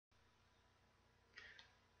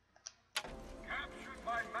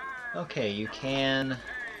Okay, you can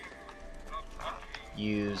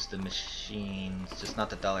use the machines, just not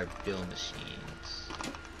the dollar bill machines.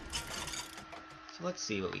 So let's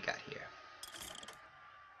see what we got here.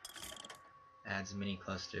 Adds mini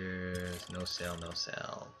clusters, no sale, no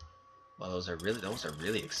sale. Well, those are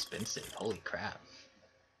really expensive. Holy crap.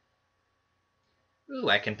 Ooh,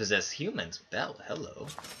 I can possess humans with that. Hello.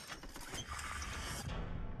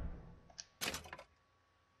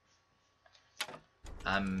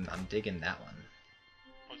 I'm digging that one.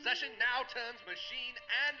 Possession now turns machine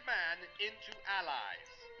and man into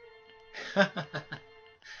allies.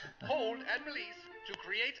 Hold and release to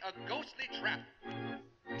create a ghostly trap.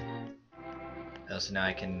 Oh, so now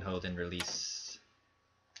I can hold and release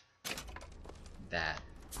that.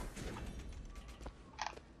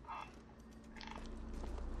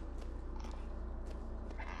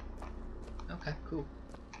 Okay, cool.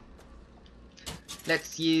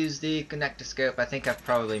 Let's use the connectoscope. I think I've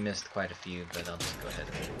probably missed quite a few, but I'll just go ahead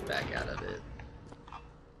and back out of it.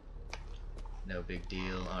 No big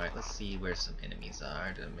deal. Alright, let's see where some enemies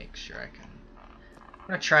are to make sure I can... I'm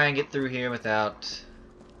gonna try and get through here without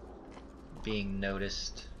being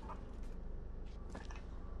noticed.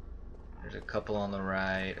 There's a couple on the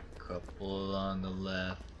right, a couple on the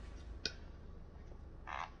left.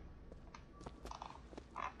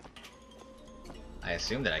 I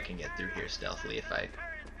assume that I can get through here stealthily if I...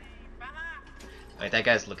 Alright, that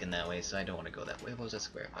guy's looking that way, so I don't want to go that way. What was that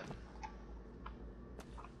square button?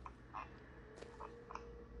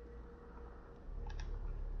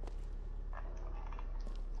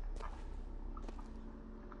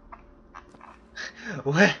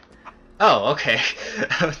 What? Oh, okay.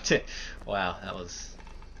 Wow, that was...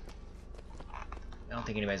 I don't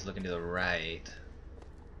think anybody's looking to the right.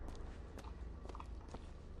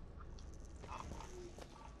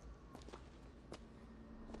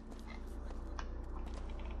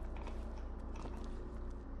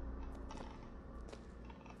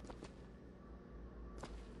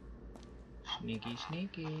 Sneaky,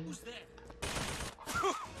 sneaky.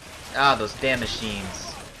 Ah, those damn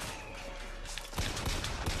machines.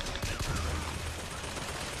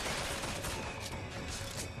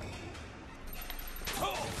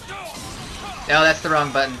 Oh, that's the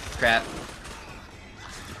wrong button. Crap.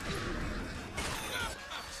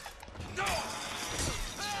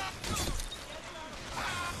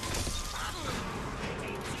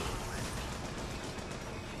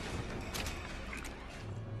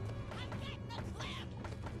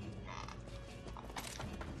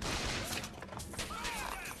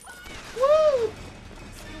 Woo!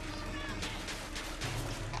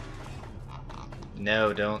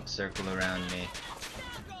 No, don't circle around me.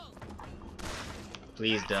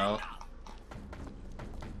 Please don't.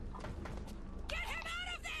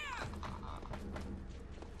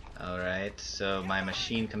 Alright, so my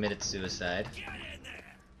machine committed suicide.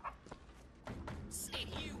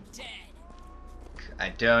 I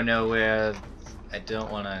don't know where... I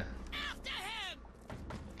don't want to...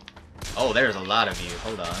 Oh, there's a lot of you.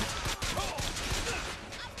 Hold on.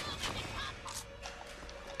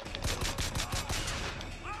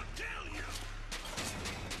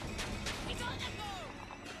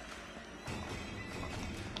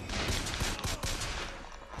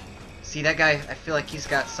 See, that guy, I feel like he's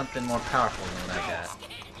got something more powerful than what I got.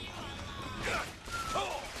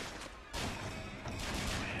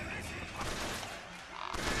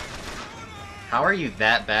 How are you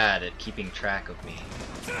that bad at keeping track of me?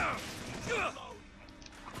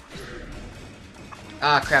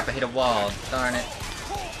 Ah, crap, I hit a wall. Darn it.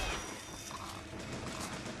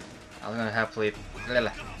 I was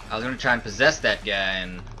gonna try and possess that guy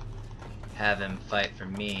and have him fight for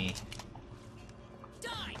me.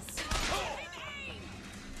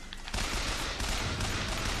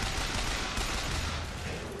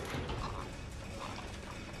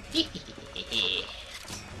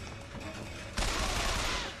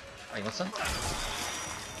 Oh, you want some?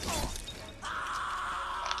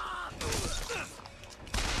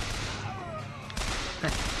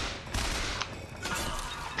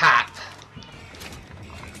 Pop!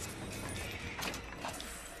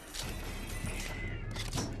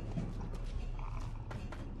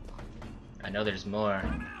 I know there's more.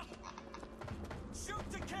 Shoot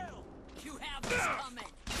to kill. You have this coming.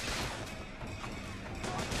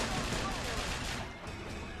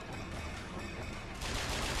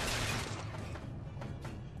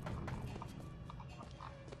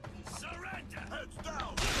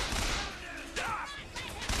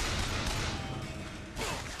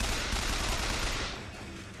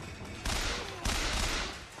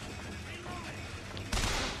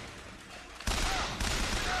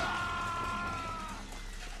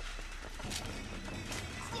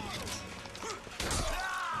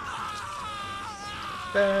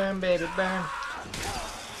 Burn, baby, burn.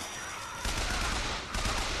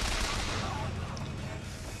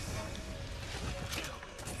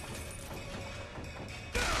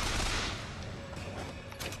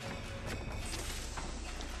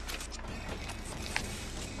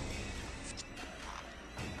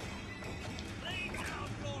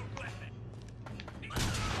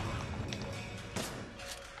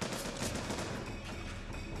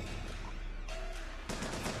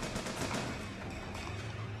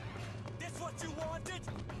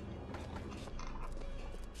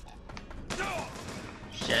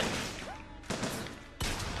 Shit.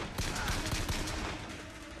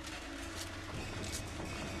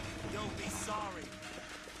 You'll be sorry.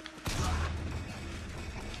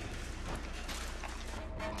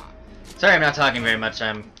 Sorry I'm not talking very much,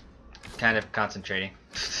 I'm kind of concentrating.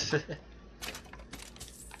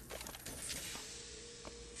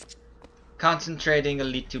 Concentrating a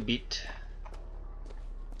little bit.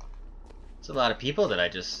 It's a lot of people that I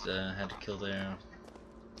just had to kill there.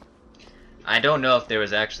 I don't know if there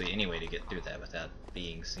was actually any way to get through that without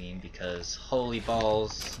being seen, because holy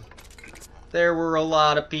balls, there were a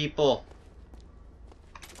lot of people.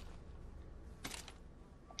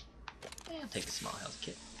 I'll take a small health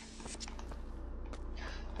kit.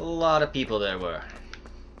 A lot of people there were.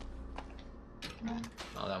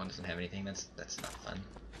 Oh, that one doesn't have anything. That's not fun.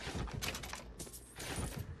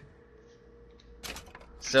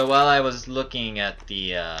 So while I was looking at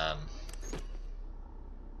the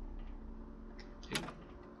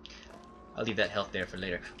I'll leave that health there for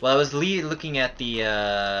later. Well, I was looking at the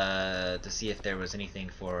to see if there was anything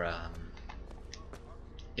for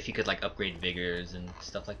if you could like upgrade vigors and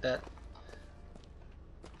stuff like that.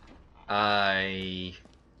 I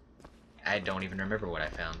don't even remember what I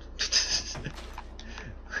found.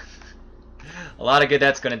 A lot of good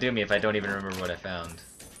that's gonna do me if I don't even remember what I found.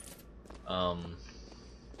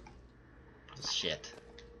 Shit.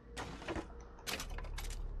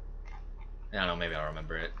 I don't know, maybe I'll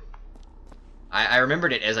remember it. I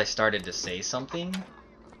remembered it as I started to say something,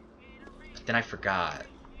 but then I forgot.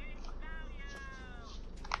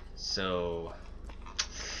 So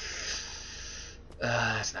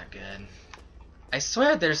that's not good. I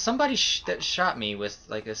swear there's somebody that shot me with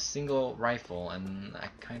like a single rifle, and I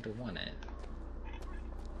kind of want it.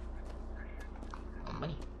 Oh,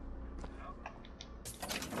 money.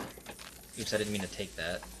 Oops, I didn't mean to take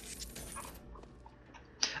that.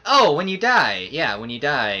 Oh, when you die! Yeah, when you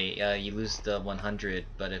die, you lose the 100,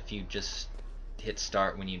 but if you just hit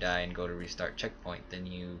start when you die and go to restart checkpoint, then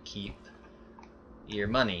you keep your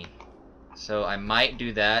money. So I might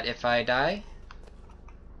do that if I die.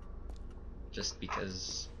 Just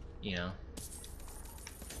because, you know,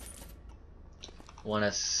 I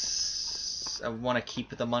want to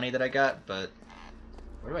keep the money that I got, but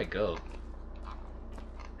where do I go?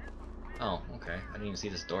 Oh, okay. I didn't even see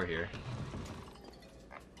this door here.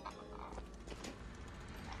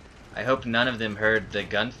 I hope none of them heard the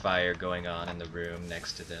gunfire going on in the room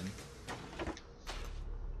next to them.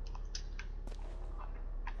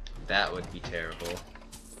 That would be terrible.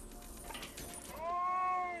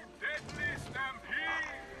 Oh, deadly stampede!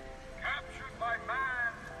 Captured by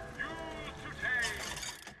man, used to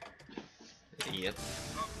take. Idiot.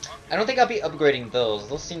 I don't think I'll be upgrading those.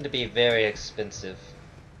 Those seem to be very expensive.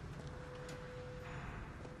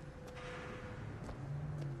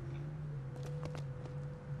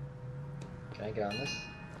 Can I get on this?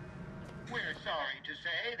 We're sorry to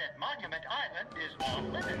say that Monument Island is off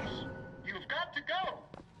limits. You've got to go.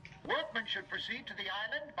 Workmen should proceed to the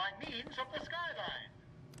island by means of the skyline.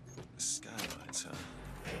 The skylines, huh?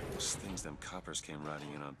 Those things them coppers came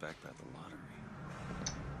riding in on back by the lottery.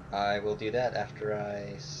 I will do that after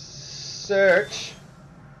I search.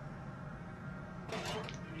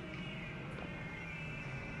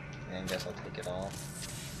 And guess I'll take it all.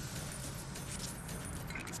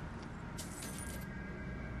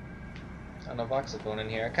 Oh, no voxophone in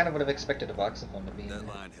here. I kind of would have expected a voxophone to be in That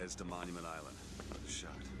there. line heads to Monument Island. Another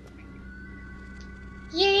shot.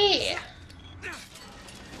 Yeah!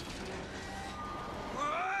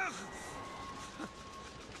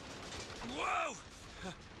 Whoa!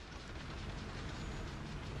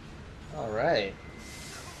 Alright.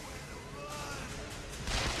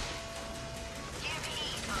 Give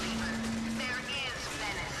heed, believer. There is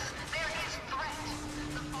menace. There is threat.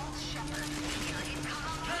 The false shepherd is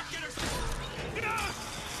incoming.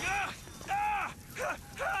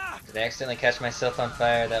 Did I accidentally catch myself on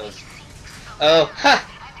fire? That was... Oh! Ha!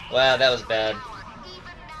 Wow, that was bad. Even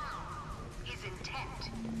now, his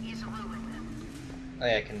intent is ruin. Oh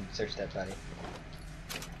yeah, I can search that body.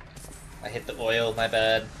 I hit the oil, my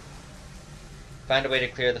bad. Find a way to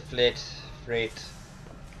clear the freight.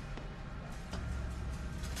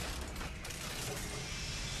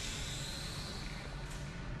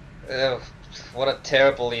 Ugh, what a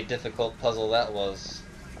terribly difficult puzzle that was.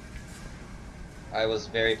 I was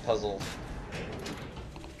very puzzled.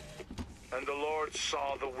 And the Lord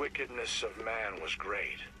saw the wickedness of man was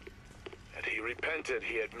great, and he repented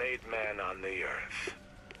he had made man on the earth.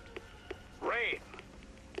 Rain.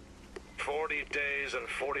 40 days and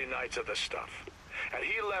 40 nights of the stuff, and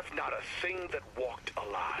he left not a thing that walked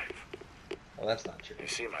alive. Well, that's not true. You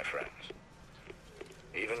see, my friends,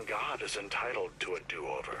 even God is entitled to a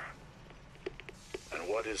do-over. And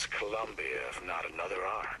what is Columbia if not another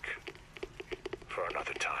ark? For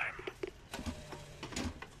another time.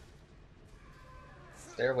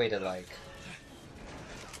 Is there a way to, like...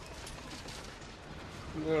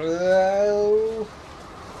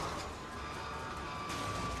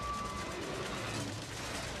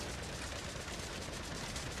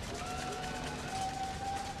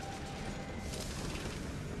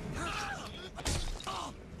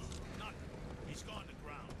 He's gone to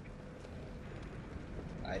ground.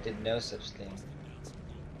 I did no such thing.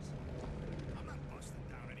 I'm not busting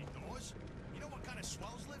down any doors. You know what kind of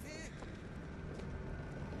swells live here?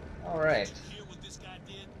 Alright. Did you hear what this guy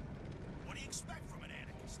did? What do you expect from an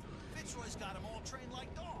anarchist? Fitzroy's got them all trained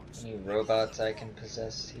like dogs. Any robots I can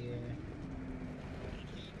possess here? And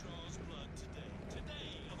he draws blood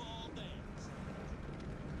today of all days.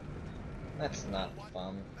 That's not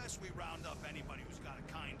fun. Best we round up anybody who's got a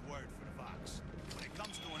kind word for the Vox. When it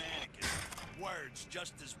comes to an anarchist, word's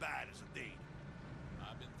just as bad as a deed.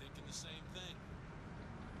 I've been thinking the same thing.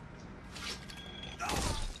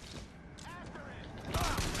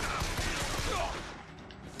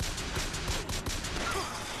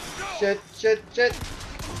 Shit, shit, shit!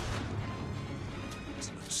 There's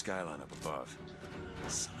another skyline up above.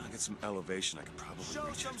 So I'll get some elevation, I could probably Show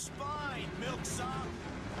reach some it. spine, milksop.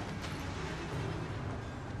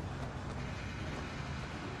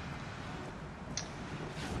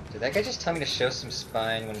 Did that guy just tell me to show some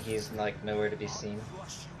spine when he's, like, nowhere to be seen?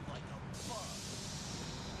 Crush you like a bug.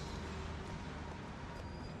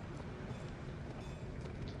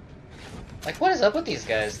 Like, what is up with these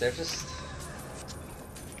guys? They're just...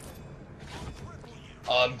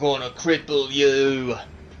 I'm gonna cripple you!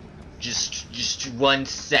 Just 1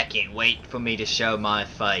 second, wait for me to show my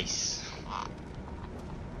face. I'll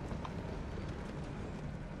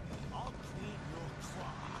clean your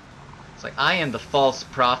crop. It's like, I am the false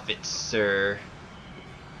prophet, sir.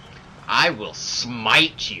 I will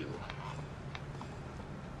smite you.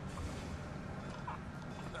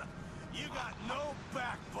 You got no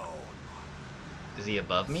backbone. Is he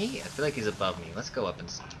above me? I feel like he's above me. Let's go up and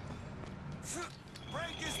see.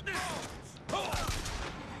 Break his nose.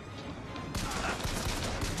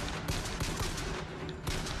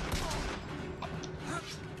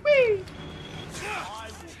 Whee! I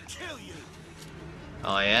will kill you.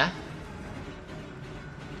 Oh yeah?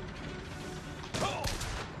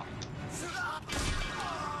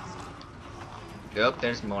 Yep,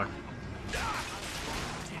 there's more.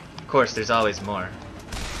 Of course, there's always more.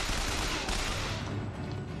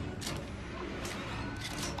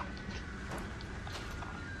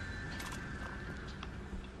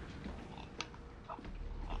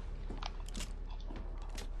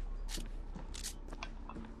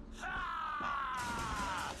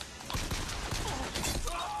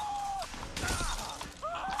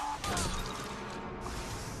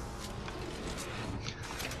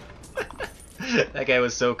 That guy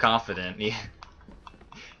was so confident. Maybe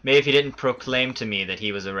if he didn't proclaim to me that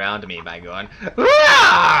he was around me by going,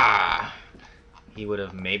 "Rah!" he would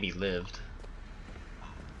have maybe lived.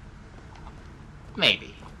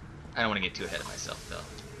 Maybe. I don't want to get too ahead of myself, though.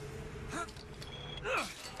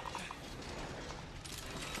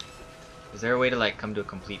 Is there a way to, like, come to a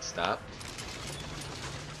complete stop?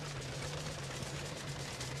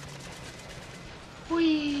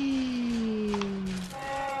 Whee!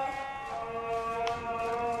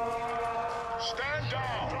 Stand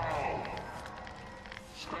down!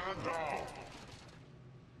 Stand down!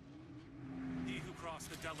 He who crossed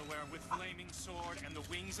the Delaware with flaming sword and the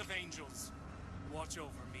wings of angels, watch over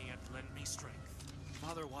me and lend me strength.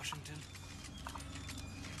 Father Washington?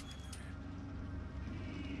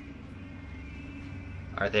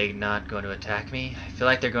 Are they not going to attack me? I feel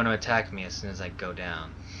like they're going to attack me as soon as I go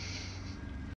down.